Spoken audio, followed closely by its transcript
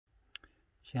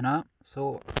Tjena,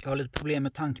 så jag har lite problem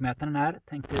med tankmätaren här.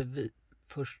 Tänkte vi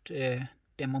först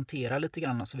demontera lite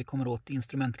grann så vi kommer åt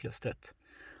instrumentklustret.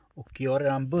 Och jag har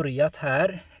redan börjat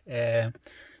här.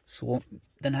 Så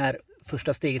den här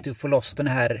första steget är att få loss den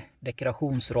här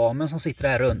dekorationsramen som sitter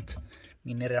här runt.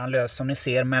 Min är redan lös som ni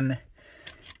ser, men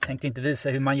jag tänkte inte visa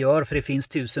hur man gör för det finns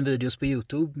 1000 videos på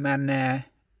YouTube. Men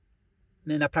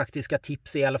mina praktiska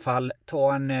tips är i alla fall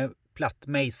ta en platt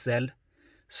mejsel.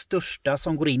 Största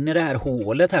som går in i det här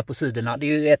hålet här på sidorna. Det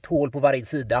är ju ett hål på varje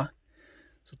sida.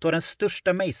 Så ta den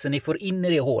största mejseln ni får in i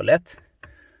det hålet.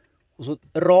 Och så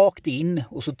rakt in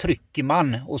och så trycker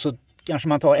man. Och så kanske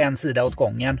man tar en sida åt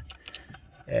gången.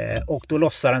 Och då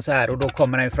lossar den så här och då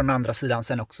kommer den från andra sidan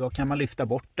sen också. Kan man lyfta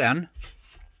bort den.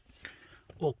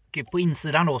 Och på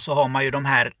insidan då så har man ju de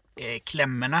här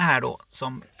klämmorna här då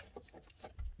som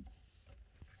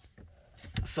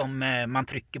man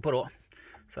trycker på då.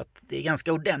 Så att det är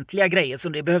ganska ordentliga grejer så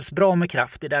det behövs bra med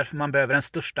kraft. Det är därför man behöver den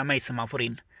största mejseln man får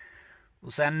in.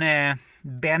 Och sen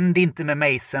bänd inte med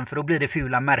mejseln för då blir det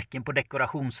fula märken på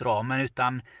dekorationsramen.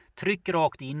 Utan tryck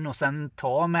rakt in och sen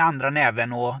ta med andra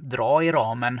näven och dra i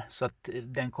ramen så att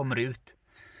den kommer ut.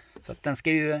 Så att den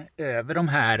ska ju över de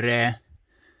här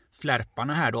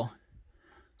flärparna här då.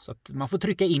 Så att man får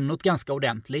trycka inåt ganska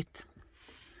ordentligt.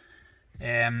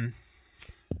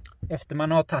 Efter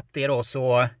man har tagit det då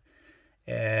så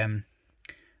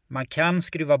man kan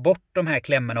skruva bort de här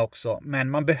klämmorna också, men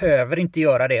man behöver inte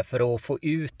göra det för att få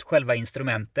ut själva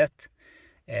instrumentet.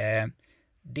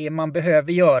 Det man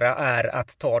behöver göra är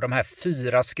att ta de här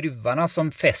 4 skruvarna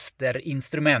som fäster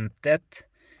instrumentet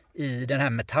i den här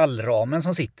metallramen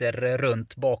som sitter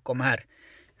runt bakom här.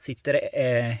 Sitter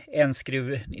en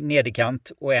skruv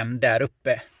nederkant och en där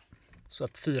uppe. Så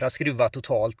att 4 skruvar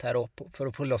totalt här då för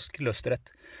att få loss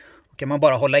klustret. Kan man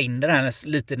bara hålla in den här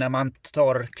lite när man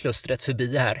tar klustret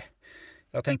förbi här.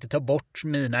 Jag tänkte ta bort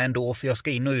mina ändå för jag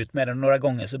ska in och ut med den några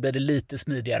gånger så blir det lite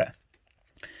smidigare.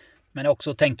 Men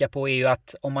också att tänka på är ju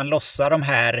att om man lossar de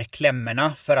här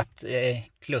klämmorna för att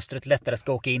klustret lättare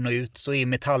ska åka in och ut så är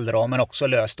metallramen också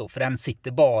löst då. För den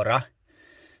sitter bara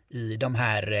i de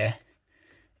här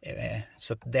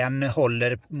så att den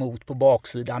håller mot på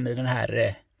baksidan i den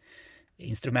här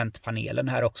instrumentpanelen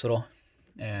här också då.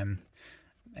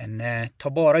 Men ta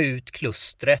bara ut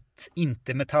klustret,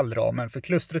 inte metallramen. För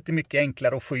klustret är mycket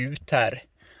enklare att få ut här.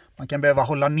 Man kan behöva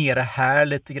hålla nere här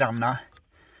lite granna.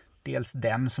 Dels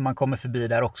den som man kommer förbi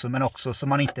där också. Men också så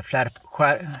man inte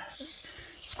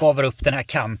skavar upp den här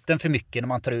kanten för mycket när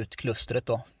man tar ut klustret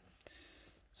då.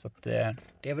 Så att, det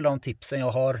är väl de tipsen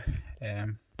jag har.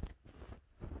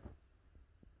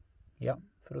 Ja,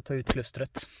 för att ta ut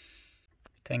klustret.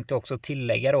 Tänkte också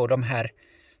tillägga då de här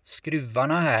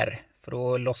skruvarna här.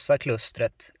 För att lossa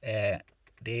klustret.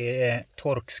 Det är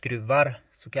torkskruvar.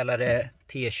 Så kallade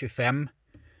T25.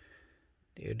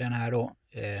 Det är ju den här då.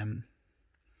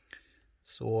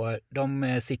 Så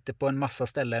de sitter på en massa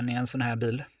ställen i en sån här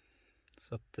bil.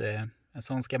 Så att en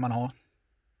sån ska man ha.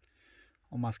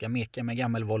 Om man ska meka med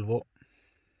gammal Volvo.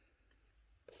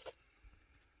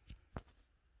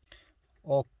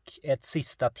 Och ett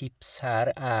sista tips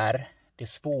här är. Det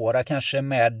svåra kanske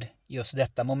med just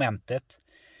detta momentet.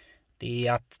 Det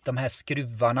är att de här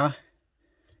skruvarna,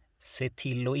 se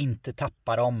till att inte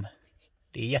tappa dem.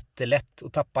 Det är jättelätt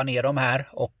att tappa ner dem här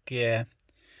och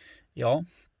ja,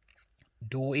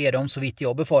 då är de så vitt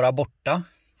jag befarar borta.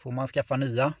 Får man skaffa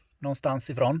nya någonstans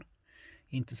ifrån.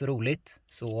 Inte så roligt.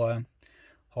 Så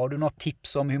har du något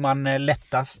tips om hur man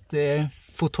lättast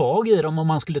får tag i dem om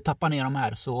man skulle tappa ner dem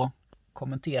här så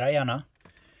kommentera gärna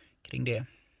kring det.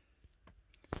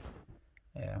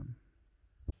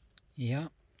 Ja.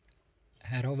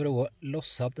 Här har vi då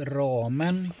lossat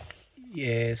ramen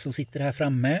som sitter här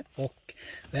framme och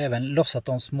vi har även lossat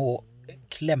de små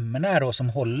klämmorna här då som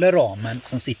håller ramen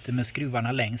som sitter med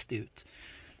skruvarna längst ut.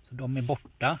 Så de är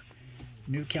borta.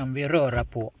 Nu kan vi röra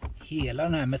på hela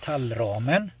den här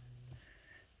metallramen.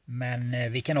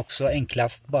 Men vi kan också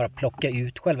enklast bara plocka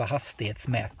ut själva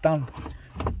hastighetsmätaren.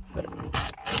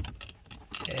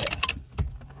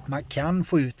 Man kan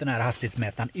få ut den här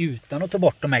hastighetsmätaren utan att ta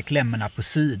bort de här klämmorna på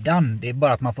sidan. Det är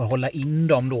bara att man får hålla in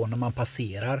dem då när man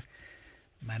passerar.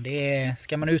 Men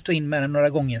ska man ut och in med den några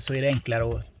gånger så är det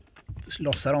enklare att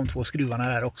lossa de 2 skruvarna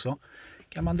där också.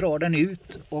 Kan man dra den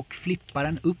ut och flippa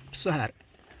den upp så här.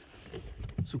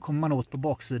 Så kommer man åt på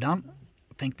baksidan.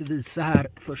 Jag tänkte visa här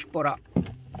först bara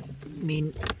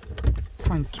min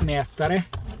tankmätare.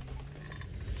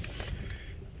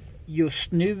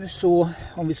 Just nu så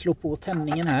om vi slår på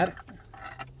tändningen här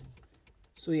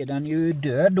så är den ju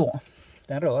död då.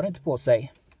 Den rör inte på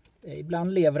sig.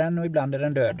 Ibland lever den och ibland är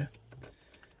den död.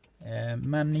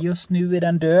 Men just nu är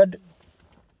den död.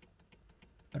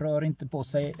 rör inte på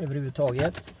sig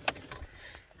överhuvudtaget.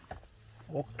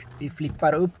 Och vi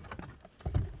flippar upp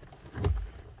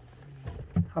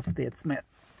hastighetsmätaren.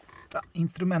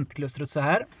 Instrumentklustret så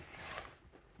här.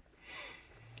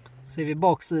 Ser vi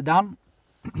baksidan.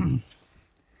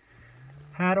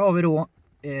 Här har vi då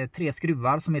 3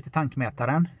 skruvar som heter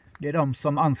tankmätaren. Det är de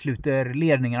som ansluter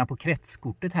ledningarna på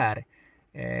kretskortet här.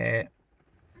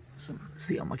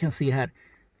 Se om man kan se här.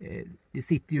 Det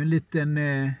sitter ju en liten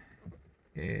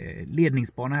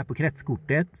ledningsbana här på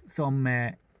kretskortet som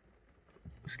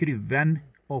skruven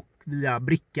och via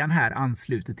brickan här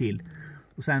ansluter till.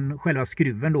 Och sen själva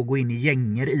skruven då går in i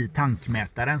gänger i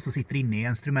tankmätaren som sitter inne i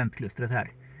instrumentklustret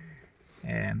här.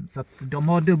 Så att de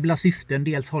har dubbla syften.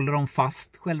 Dels håller de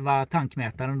fast själva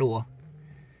tankmätaren då.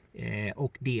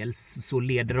 Och dels så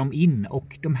leder de in.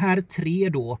 Och de här 3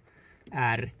 då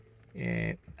är...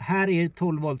 här är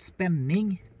 12 volt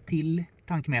spänning till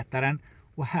tankmätaren.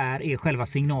 Och här är själva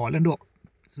signalen då.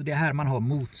 Så det är här man har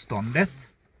motståndet.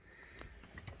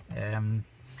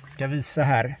 Ska visa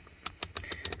här.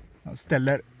 Jag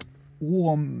ställer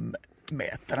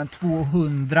ohmmätaren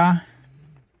 200.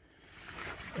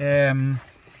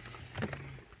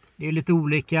 Det är lite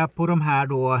olika på de här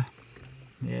då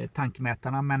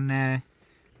tankmätarna, men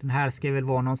den här ska väl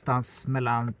vara någonstans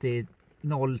mellan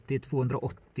 0 till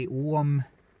 280 ohm.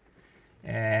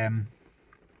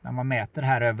 När man mäter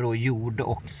här över då jord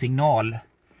och signal.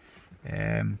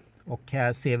 Och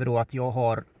här ser vi då att jag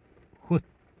har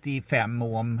 75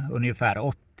 ohm, ungefär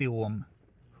 80 ohm.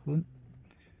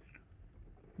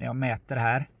 När jag mäter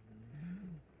här.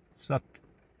 Så att,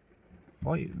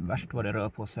 oj, värst vad det rör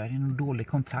på sig. Det är en dålig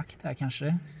kontakt här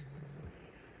kanske.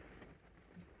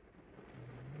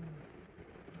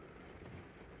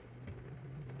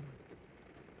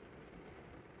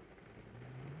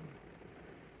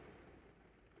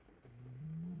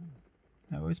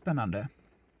 Det var ju spännande.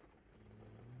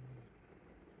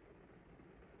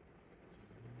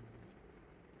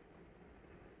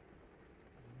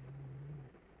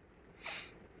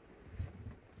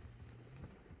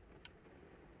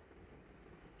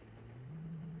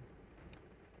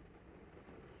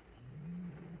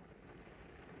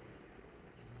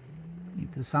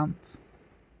 Intressant.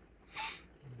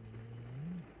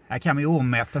 Här kan man ju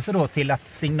ommäta sig då till att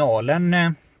signalen,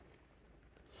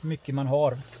 hur mycket man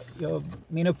har.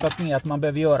 Min uppfattning är att man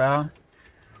behöver göra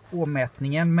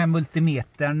ommätningen med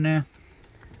multimetern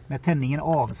med tändningen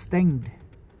avstängd.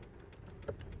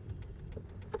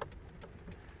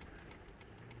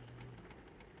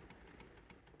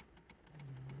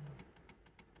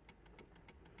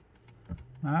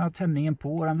 Ja, tändningen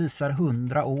på, den visar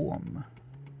 100 ohm.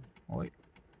 Oj,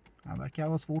 det verkar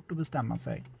vara svårt att bestämma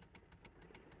sig.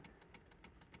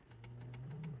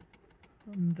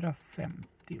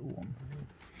 150 ohm.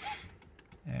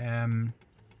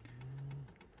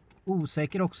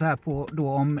 Osäker också här på då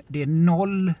om det är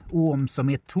 0 ohm som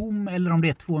är tom eller om det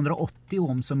är 280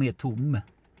 ohm som är tom.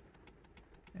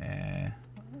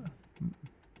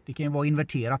 Det kan ju vara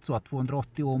inverterat så att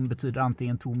 280 ohm betyder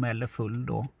antingen tom eller full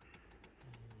då.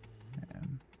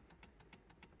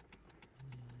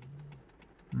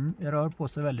 Det rör på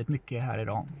sig väldigt mycket här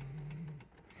idag.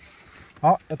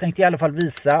 Ja, jag tänkte i alla fall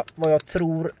visa vad jag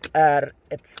tror är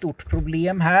ett stort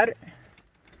problem här.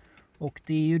 Och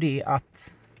det är ju det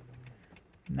att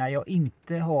när jag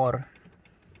inte har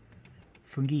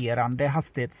fungerande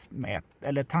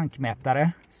eller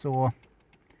tankmätare så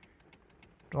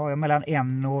då har jag mellan 1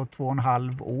 och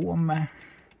 2,5 ohm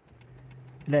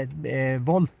eller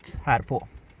volt här på.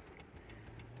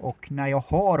 Och när jag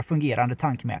har fungerande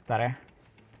tankmätare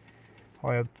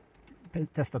har jag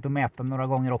testat att mäta några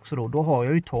gånger också då har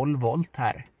jag ju 12 volt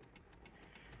här.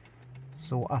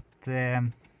 Så att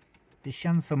det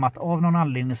känns som att av någon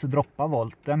anledning så droppar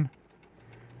volten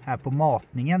här på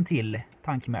matningen till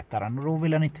tankmätaren och då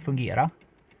vill den inte fungera.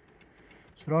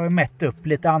 Så då har jag mätt upp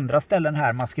lite andra ställen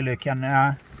här man skulle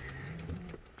kunna,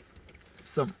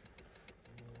 så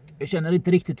jag känner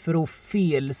inte riktigt för att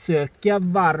felsöka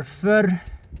varför.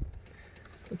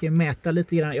 Jag kan mäta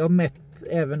lite grann. Jag har mätt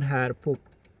även här på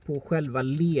själva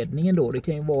ledningen då. Det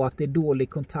kan ju vara att det är dålig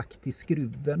kontakt i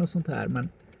skruven och sånt här, men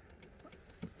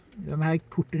de här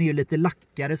korten är ju lite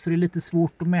lackade så det är lite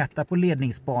svårt att mäta på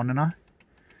ledningsbanorna.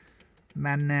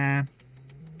 Men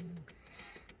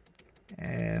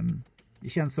det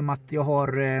känns som att jag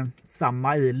har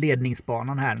samma i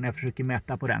ledningsbanan här när jag försöker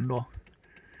mäta på den då.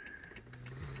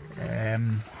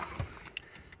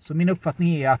 Så min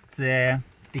uppfattning är att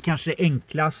det kanske är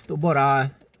enklast att bara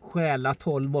stjäla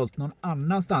 12 volt någon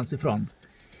annanstans ifrån.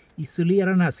 Isolera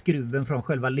den här skruven från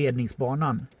själva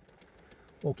ledningsbanan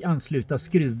och ansluta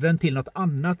skruven till något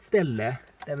annat ställe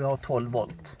där vi har 12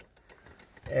 volt.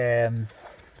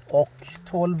 Och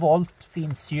 12 volt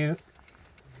finns ju,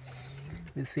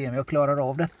 vi ser om jag klarar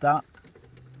av detta.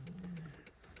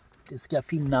 Det ska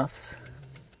finnas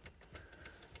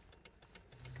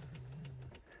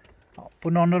på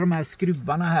någon av de här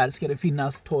skruvarna här ska det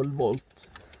finnas 12 volt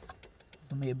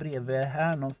som är bredvid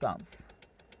här någonstans.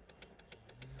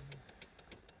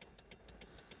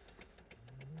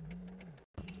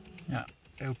 Ja,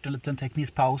 jag har gjort en liten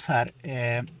teknisk paus här.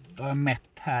 Jag har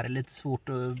mätt här, lite svårt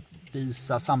att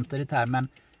visa samtidigt här, men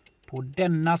på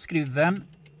denna skruven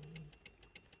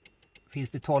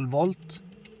finns det 12 volt.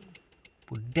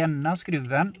 På denna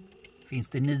skruven finns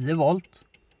det 9 volt.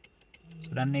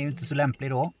 Så den är ju inte så lämplig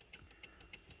då.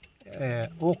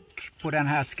 Och på den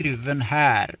här skruven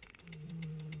här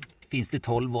finns det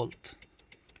 12 volt.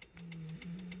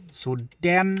 Så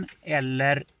den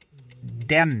eller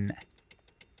den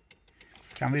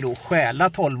kan vi då stjäla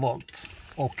 12 volt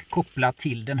och koppla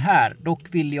till den här.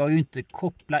 Dock vill jag ju inte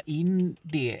koppla in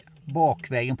det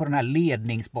bakvägen på den här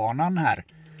ledningsbanan här.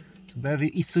 Så behöver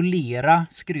vi isolera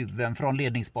skruven från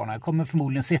ledningsbanan. Jag kommer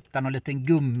förmodligen sätta någon liten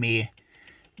gummi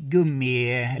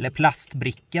eller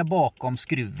plastbricka bakom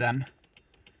skruven.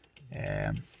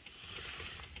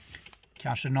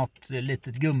 Kanske något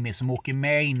litet gummi som åker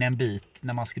med in en bit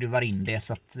när man skruvar in det,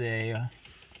 så att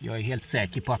jag är helt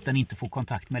säker på att den inte får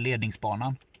kontakt med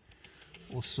ledningsbanan.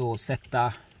 Och så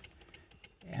sätta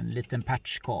en liten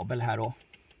patchkabel här då.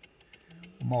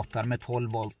 Och matar med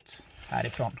 12 volt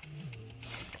härifrån.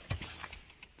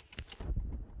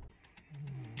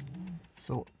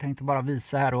 Så tänkte bara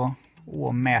visa här då.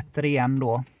 Och mäter igen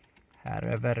då. Här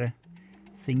över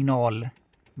signal,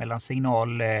 mellan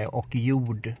signal och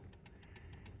jord.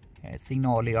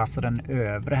 Signal är alltså den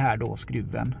övre här då,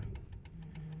 skruven.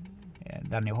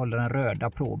 Där ni håller den röda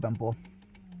proben på.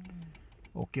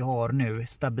 Och jag har nu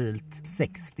stabilt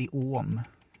 60 ohm.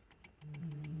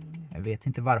 Jag vet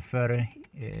inte varför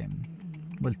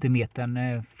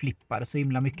multimetern flippade så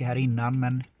himla mycket här innan.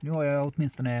 Men nu har jag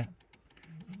åtminstone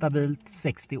stabilt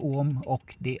 60 ohm.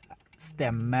 Och det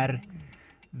stämmer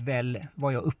väl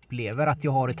vad jag upplever att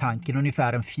jag har i tanken.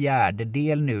 Ungefär en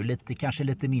fjärdedel nu. Kanske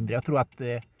lite mindre. Jag tror att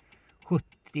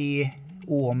 70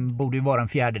 ohm borde vara en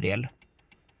fjärdedel.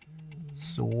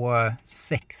 Så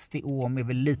 60 ohm är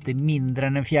väl lite mindre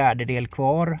än en fjärdedel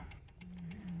kvar.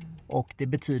 Och det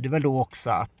betyder väl då också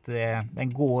att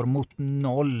den går mot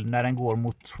 0 när den går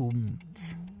mot tomt.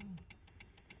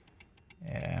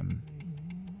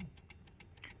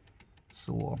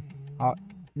 Så ja,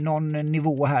 någon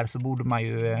nivå här så borde man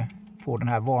ju få den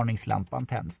här varningslampan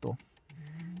tänds då.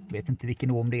 Vet inte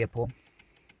vilken ohm det är på.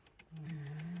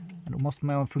 Men då måste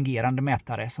man ha en fungerande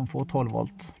mätare som får 12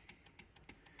 volt.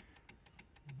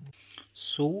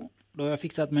 Så, då har jag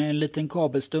fixat med en liten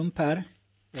kabelstump här.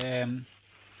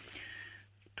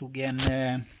 Tog en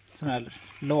sån här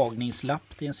lagningslapp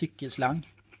till en cykelslang.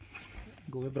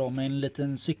 Det går bra med en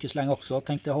liten cykelslang också.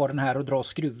 Tänkte ha den här och dra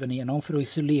skruven igenom för att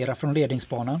isolera från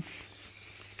ledningsbanan.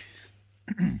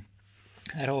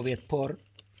 Här har vi ett par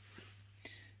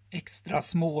extra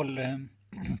smål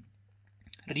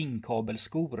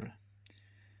ringkabelskor.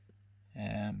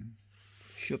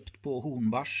 Köpt på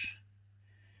Hornbars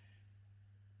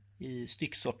i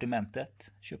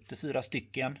stycksortimentet. Köpte 4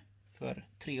 stycken för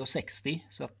 3,60,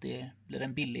 så att det blir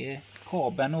en billig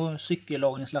kabel, och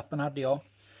cykellagningslappen hade jag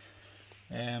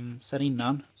sen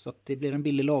innan, så att det blir en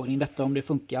billig lagning detta om det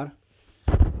funkar.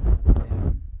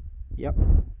 Ja,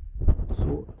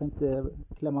 så tänkte jag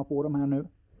klämma på de här nu.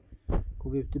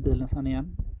 Går vi ut i bilen sen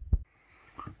igen.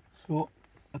 Så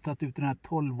jag har tagit ut den här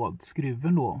 12 volt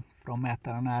skruven då från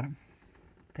mätaren här.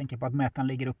 Tänker på att mätaren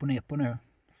ligger upp och ner på nu,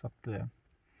 så att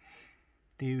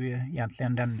det är ju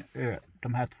egentligen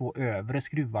de här 2 övre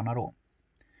skruvarna då.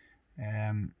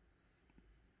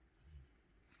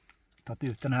 Tagit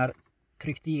ut den här,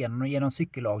 tryckt igenom och genom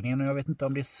cykellagningen, och jag vet inte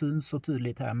om det syns så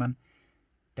tydligt här, men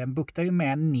den buktar ju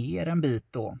med ner en bit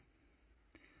då.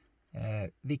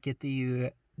 Vilket är ju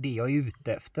det jag är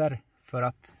ute efter, för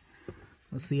att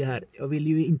se här, jag vill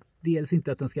ju dels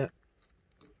inte att den ska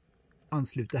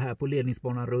ansluta här på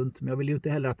ledningsbanan runt, men jag vill ju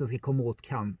inte heller att den ska komma åt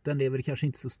kanten. Det är väl kanske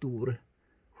inte så stor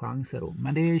chans här då.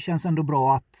 Men det känns ändå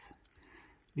bra att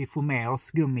vi får med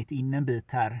oss gummit in en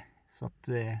bit här, så att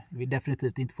vi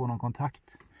definitivt inte får någon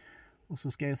kontakt. Och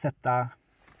så ska jag sätta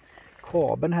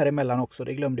kabeln här emellan också,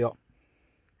 det glömde jag.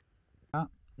 Ja,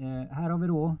 här har vi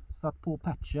då satt på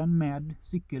patchen med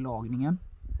cykellagningen.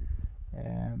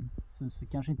 Syns det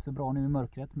kanske inte så bra nu i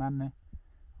mörkret, men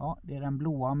ja, det är den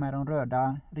blåa med de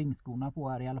röda ringskorna på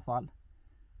här i alla fall.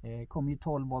 Kommer ju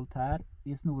 12 volt här.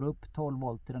 Vi snor upp 12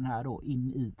 volt till den här då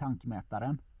in i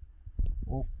tankmätaren.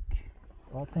 Och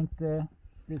Jag tänkte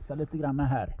visa lite grann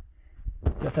här.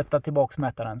 Jag sätter tillbaks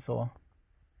mätaren så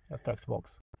jag strax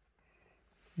tillbaks.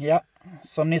 Ja,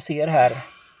 som ni ser här,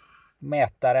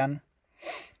 mätaren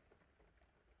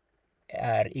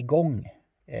är igång.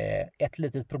 Ett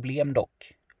litet problem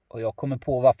dock. Och jag kommer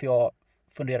på varför jag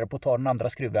funderar på att ta den andra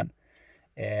skruven.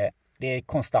 Det är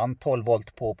konstant 12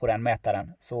 volt på den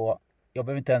mätaren. Så jag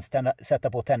behöver inte ens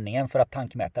sätta på tändningen för att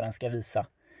tankmätaren ska visa.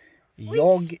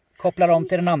 Jag kopplar om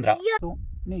till den andra. Så,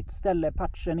 nytt ställe,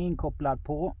 patchen är inkopplad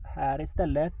på här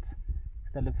istället.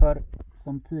 Istället för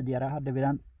som tidigare hade vi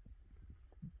den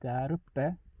där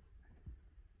uppe.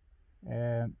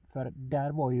 För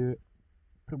där var ju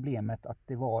problemet att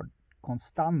det var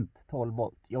konstant 12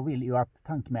 volt. Jag vill ju att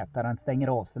tankmätaren stänger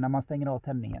av sig när man stänger av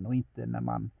tändningen och inte när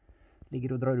man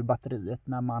ligger och drar ur batteriet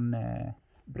när man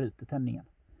bryter tändningen.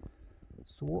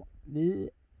 Så vi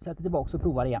sätter tillbaka och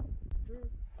provar igen.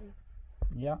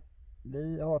 Ja,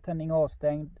 vi har tändning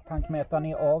avstängd, tankmätaren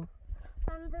är av.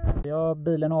 Vi har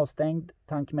bilen avstängd,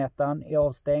 tankmätaren är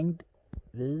avstängd.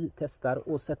 Vi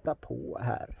testar att sätta på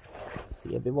här.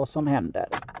 Ser vi vad som händer.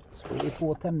 Slår vi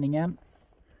på tändningen.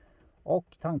 Och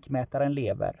tankmätaren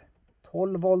lever.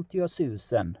 12 volt gör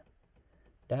susen.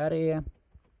 Det här är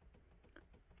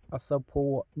alltså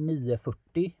på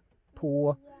 940.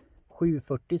 På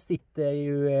 740 sitter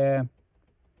ju...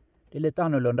 Det är lite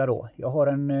annorlunda då. Jag har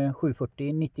en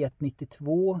 740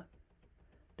 9192.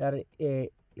 Där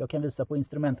jag kan visa på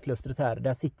instrumentklustret här.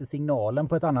 Där sitter signalen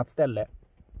på ett annat ställe.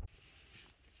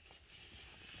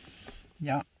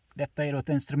 Ja, detta är då ett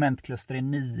instrumentkluster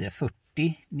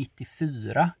 940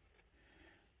 94.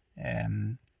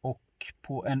 Och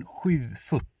på en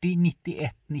 740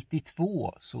 91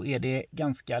 92 så är det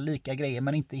ganska lika grejer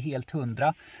men inte helt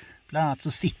 100. Bland annat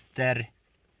så sitter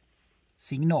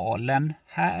signalen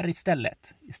här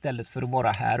istället för att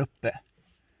vara här uppe.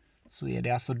 Så är det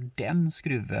alltså den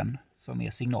skruven som är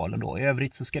signalen då. I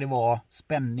övrigt så ska det vara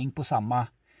spänning på samma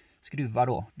skruvar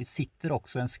då. Det sitter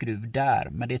också en skruv där,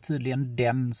 men det är tydligen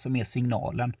den som är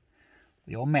signalen.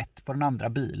 Jag har mätt på den andra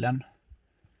bilen.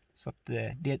 Så att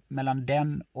det är mellan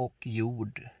den och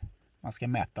jord man ska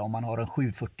mäta om man har en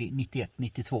 740 91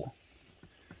 92.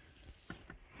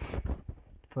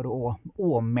 För att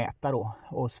ommäta då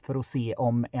och för att se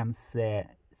om ens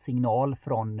signal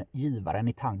från givaren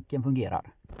i tanken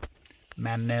fungerar.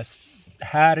 Men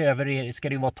här över ska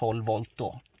det vara 12 volt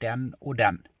då, den och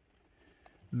den.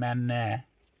 Men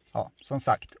ja, som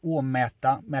sagt,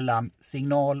 ommäta mellan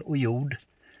signal och jord.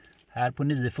 Här på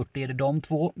 940 är det de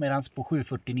två, medan på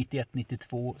 740 91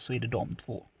 92 så är det de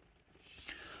två.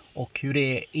 Och hur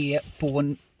det är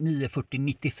på 940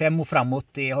 95 och framåt,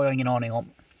 det har jag ingen aning om.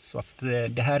 Så att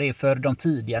det här är för de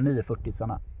tidiga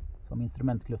 940-sarna som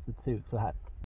instrumentklustret ser ut så här.